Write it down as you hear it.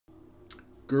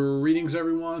Greetings,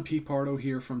 everyone. Pete Pardo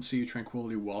here from Sea of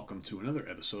Tranquility. Welcome to another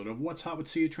episode of What's Hot with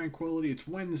Sea of Tranquility. It's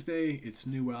Wednesday. It's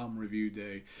new album review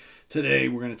day. Today,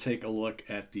 we're going to take a look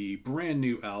at the brand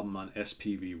new album on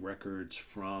spvrecords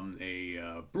from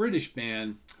a British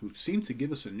band who seem to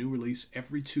give us a new release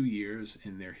every 2 years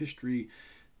in their history.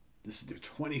 This is their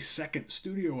 22nd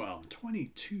studio album,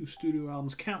 22 studio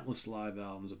albums, countless live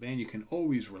albums, a band you can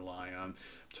always rely on. I'm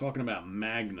talking about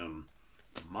Magnum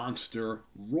The Monster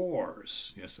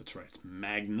Roars. Yes, that's right. It's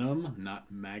Magnum,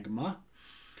 not magma.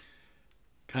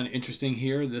 Kind of interesting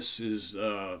here. This is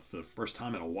for the first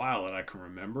time in a while that I can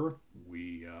remember.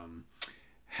 We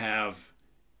have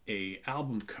a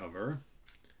album cover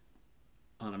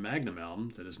on a Magnum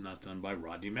album that is not done by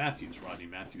Rodney Matthews. Rodney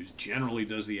Matthews generally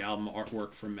does the album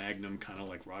artwork for Magnum, kind of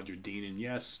like Roger Dean and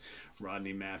Yes.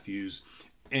 Rodney Matthews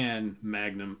and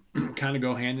Magnum kind of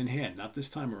go hand in hand. Not this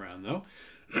time around, though.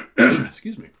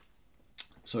 Excuse me.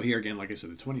 So here again, like I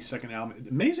said, the 22nd album.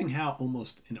 Amazing how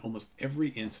in almost every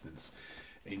instance,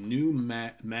 a new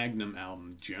Magnum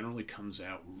album generally comes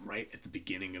out right at the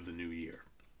beginning of the new year.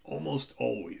 Almost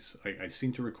always. I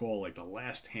seem to recall like the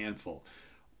last handful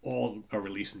all are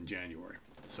released in January.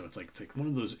 So it's like one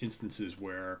of those instances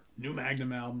where new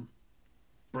Magnum album,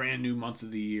 brand new month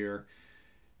of the year,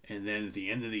 and then at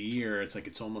the end of the year,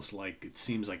 it's almost like it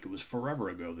seems like it was forever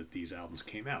ago that these albums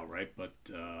came out, right? But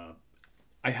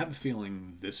I have a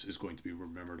feeling this is going to be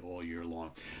remembered all year long.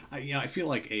 I feel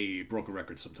like a broken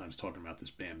record sometimes talking about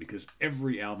this band because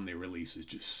every album they release is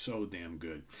just so damn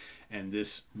good, and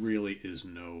this really is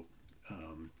no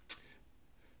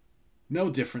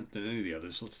different than any of the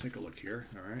others. So let's take a look here.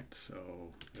 All right, so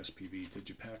SPV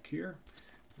Digipack here.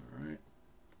 All right,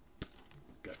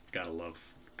 gotta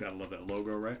love that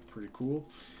logo, right? Pretty cool.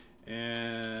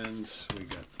 And we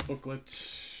got the booklet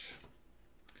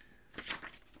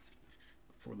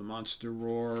for the Monster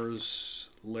Roars,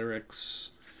 lyrics,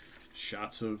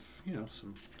 shots of,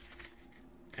 some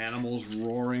animals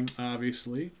roaring,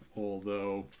 obviously.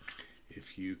 Although,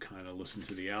 if you kind of listen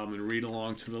to the album and read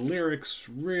along to the lyrics,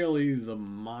 really the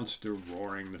monster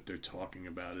roaring that they're talking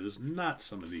about is not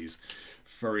some of these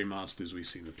furry monsters we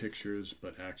see in the pictures,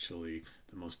 but actually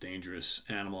the most dangerous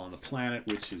animal on the planet,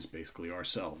 which is basically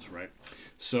ourselves, right?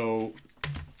 So,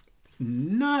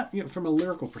 not, from a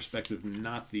lyrical perspective,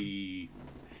 not the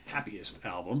happiest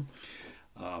album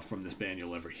from this band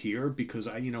you'll ever hear, because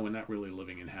we're not really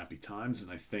living in happy times, and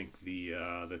I think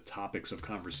the topics of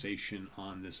conversation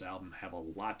on this album have a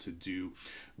lot to do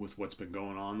with what's been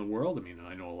going on in the world. I mean,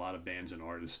 I know a lot of bands and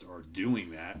artists are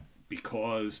doing that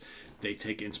because they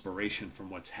take inspiration from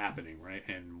what's happening, right?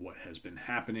 And what has been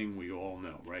happening, we all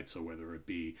know, right? So whether it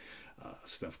be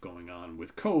stuff going on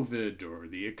with COVID or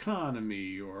the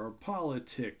economy or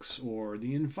politics or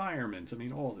the environment, I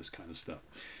mean, all this kind of stuff.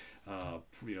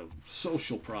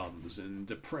 Social problems and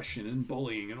depression and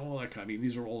bullying and all that kind of,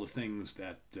 these are all the things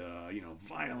that,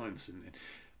 violence and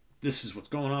this is what's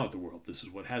going on with the world. This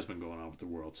is what has been going on with the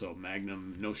world. So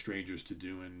Magnum, no strangers to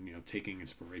doing, taking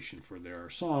inspiration for their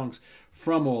songs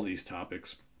from all these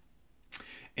topics.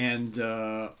 And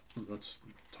let's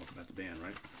talk about the band,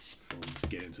 right? Before we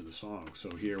get into the song. So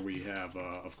here we have,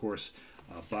 of course,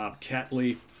 Bob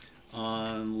Catley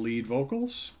on lead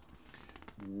vocals.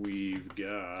 We've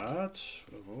got,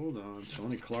 hold on,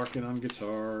 Tony Clarkin on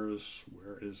guitars.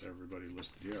 Where is everybody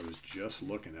listed here? I was just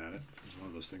looking at it. It's one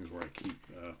of those things where I keep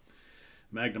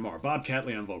Magnum R. Bob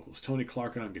Catley on vocals. Tony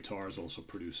Clarkin on guitars, also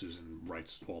produces and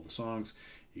writes all the songs.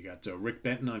 You got Rick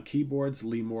Benton on keyboards,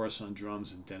 Lee Morris on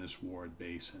drums, and Dennis Ward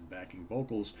bass and backing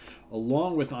vocals.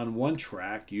 Along with, on one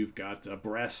track, you've got a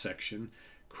brass section,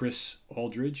 Chris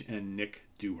Aldridge and Nick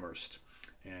Dewhurst.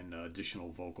 And additional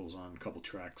vocals on a couple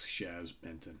tracks, Shaz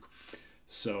Benton.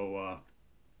 So,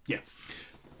 yeah.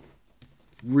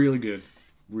 Really good,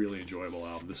 really enjoyable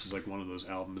album. This is like one of those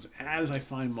albums, as I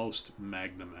find most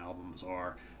Magnum albums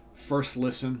are. First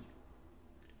listen,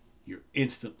 you're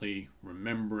instantly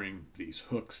remembering these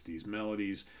hooks, these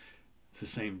melodies. It's the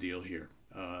same deal here.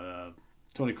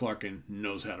 Tony Clarkin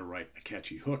knows how to write a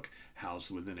catchy hook, housed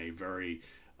within a very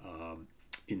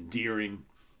endearing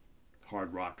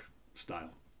hard rock style.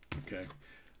 Okay,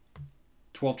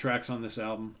 12 tracks on this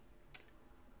album.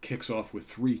 Kicks off with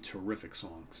 3 terrific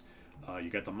songs. You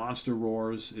got The Monster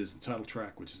Roars is the title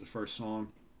track, which is the first song.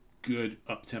 Good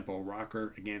up-tempo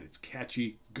rocker. Again, it's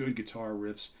catchy, good guitar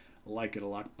riffs. I like it a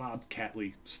lot. Bob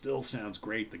Catley still sounds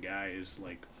great. The guy is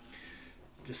like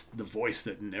just the voice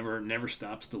that never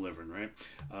stops delivering,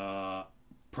 right?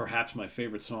 Perhaps my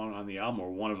favorite song on the album,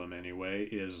 or one of them anyway,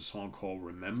 is a song called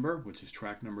Remember, which is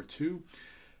track number 2.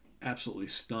 Absolutely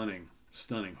stunning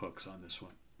hooks on this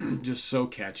one. Just so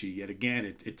catchy. Yet again,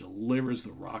 it delivers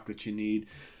the rock that you need.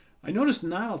 I noticed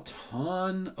not a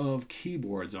ton of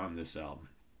keyboards on this album.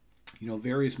 You know,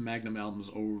 various Magnum albums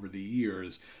over the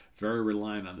years, very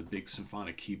reliant on the big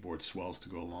symphonic keyboard swells to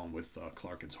go along with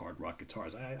Clarkin's hard rock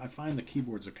guitars. I find the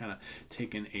keyboards are kind of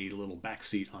taking a little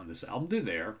backseat on this album. They're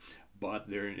there, but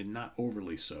they're not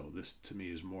overly so. This, to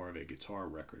me, is more of a guitar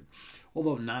record.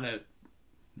 Although not a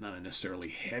necessarily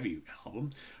heavy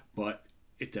album, but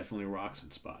it definitely rocks in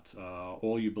spots.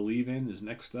 All You Believe In is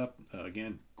next up.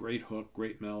 Again, great hook,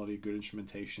 great melody, good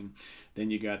instrumentation. Then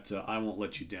you got I Won't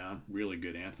Let You Down, really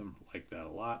good anthem, like that a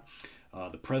lot.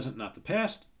 The Present, Not the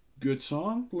Past, good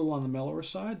song, a little on the mellower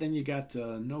side. Then you got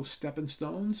No Stepping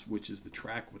Stones, which is the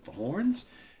track with the horns.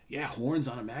 Yeah, horns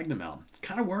on a Magnum album.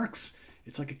 Kind of works.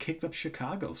 It's like a kicked up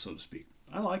Chicago, so to speak.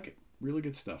 I like it. Really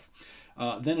good stuff.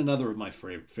 Then another of my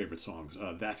favorite songs,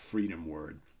 That Freedom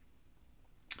Word.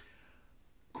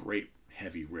 Great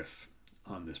heavy riff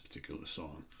on this particular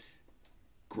song.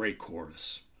 Great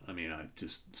chorus. I mean,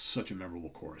 just such a memorable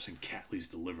chorus. And Catley's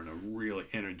delivering a really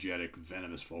energetic,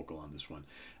 venomous vocal on this one.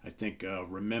 I think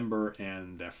Remember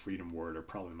and That Freedom Word are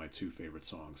probably my two favorite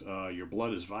songs. Your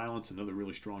Blood is Violence, another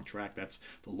really strong track. That's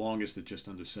the longest at just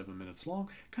under 7 minutes long.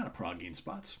 Kind of proggy in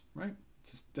spots, right?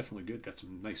 Definitely good. Got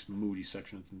some nice moody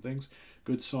sections and things.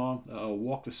 Good song.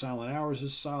 Walk the Silent Hours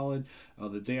is solid.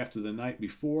 The Day After the Night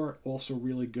Before, also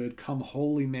really good. Come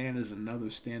Holy Man is another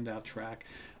standout track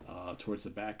towards the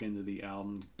back end of the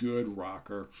album. Good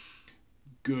rocker.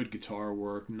 Good guitar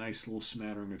work. Nice little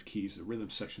smattering of keys. The rhythm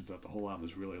section throughout the whole album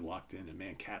is really locked in. And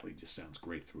man, Catley just sounds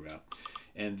great throughout.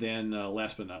 And then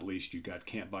last but not least, you got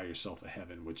Can't Buy Yourself a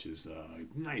Heaven, which is a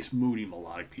nice, moody,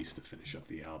 melodic piece to finish up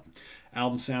the album.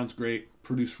 Album sounds great,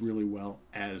 produced really well,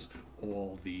 as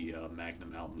all the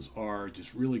Magnum albums are.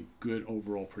 Just really good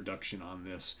overall production on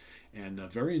this, and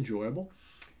very enjoyable.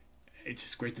 It's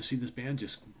just great to see this band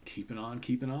just keeping on.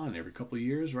 Every couple of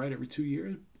years, right? Every 2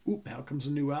 years, oop, out comes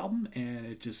a new album,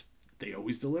 and they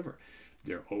always deliver.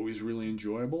 They're always really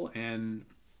enjoyable, and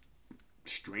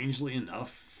strangely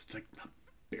enough, it's like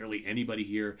barely anybody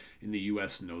here in the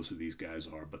U.S. knows who these guys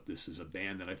are, but this is a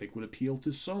band that I think would appeal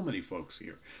to so many folks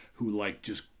here who like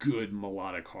just good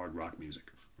melodic hard rock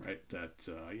music, right? That,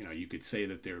 you could say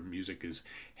that their music is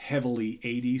heavily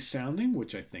 80s sounding,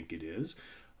 which I think it is.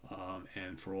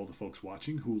 And for all the folks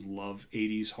watching who love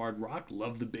 80s hard rock,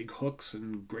 love the big hooks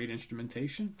and great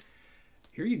instrumentation,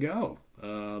 here you go.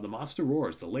 The Monster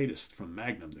Roars, the latest from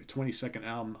Magnum, their 22nd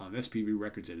album on SPV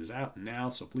Records. It is out now,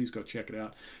 so please go check it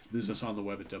out. Visit us on the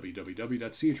web at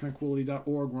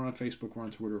www.seaoftranquility.org. We're on Facebook, we're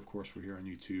on Twitter, of course, we're here on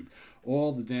YouTube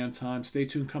all the damn time. Stay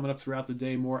tuned, coming up throughout the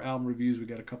day, more album reviews. We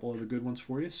got a couple other good ones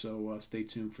for you, so stay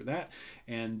tuned for that.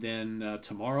 And then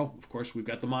tomorrow, of course, we've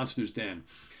got the Monsters Den.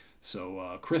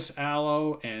 So Chris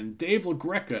Allo and Dave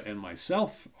LaGreca and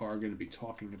myself are going to be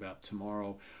talking about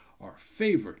tomorrow our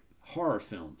favorite horror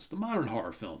films, the modern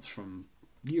horror films from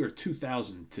year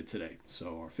 2000 to today.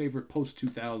 So our favorite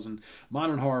post-2000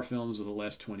 modern horror films of the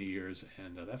last 20 years.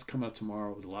 And that's coming up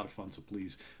tomorrow. It was a lot of fun, so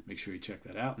please make sure you check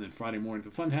that out. And then Friday morning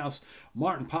at the Funhouse,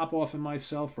 Martin Popoff and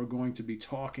myself are going to be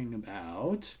talking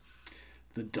about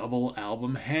the double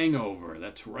album Hangover.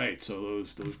 That's right. So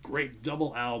those great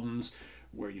double albums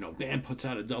where, band puts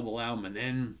out a double album and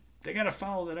then they got to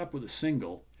follow that up with a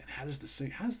single. And how did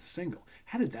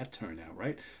that turn out,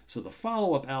 right? So the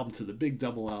follow-up album to the big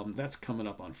double album, that's coming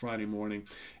up on Friday morning.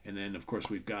 And then, of course,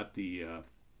 we've got the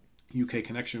UK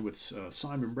connection with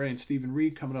Simon Bray and Stephen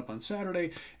Reed coming up on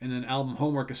Saturday. And then album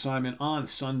homework assignment on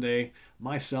Sunday.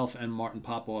 Myself and Martin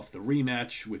Popoff, the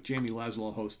rematch with Jamie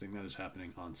Laszlo hosting. That is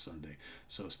happening on Sunday.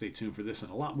 So stay tuned for this and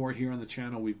a lot more here on the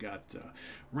channel. We've got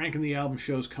ranking the album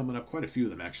shows coming up. Quite a few of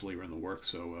them actually are in the works.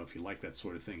 So if you like that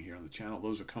sort of thing here on the channel,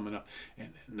 those are coming up. And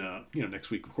then,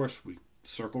 next week, of course, we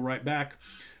circle right back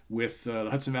with the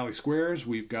Hudson Valley Squares.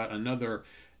 We've got another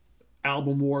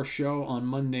Album War show on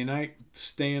Monday night.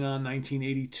 Staying on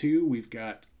 1982, we've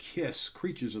got Kiss,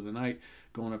 Creatures of the Night,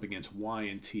 going up against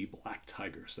Y&T, Black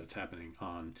Tigers. That's happening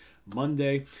on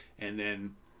Monday. And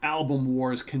then Album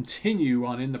Wars continue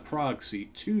on In the Prague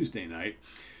Seat Tuesday night.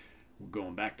 We're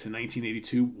going back to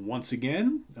 1982 once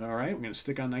again. All right, we're going to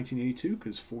stick on 1982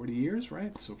 because 40 years,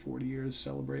 right? So 40 years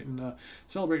celebrating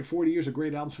 40 years of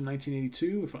great albums from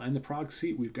 1982. In the Prague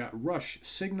Seat, we've got Rush,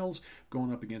 Signals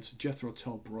going up against Jethro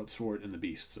Tull, Broadsword, and the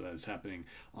Beast. So that is happening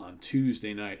on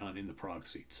Tuesday night on In the Prague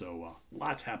Seat. So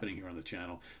lots happening here on the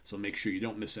channel. So make sure you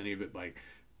don't miss any of it by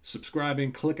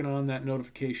subscribing, clicking on that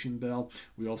notification bell.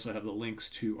 We also have the links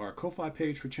to our Ko-Fi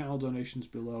page for channel donations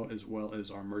below, as well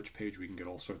as our merch page. We can get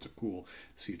all sorts of cool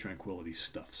Sea of Tranquility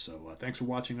stuff. So thanks for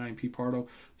watching. I'm Pete Pardo.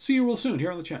 See you real soon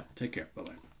here on the channel. Take care.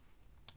 Bye-bye.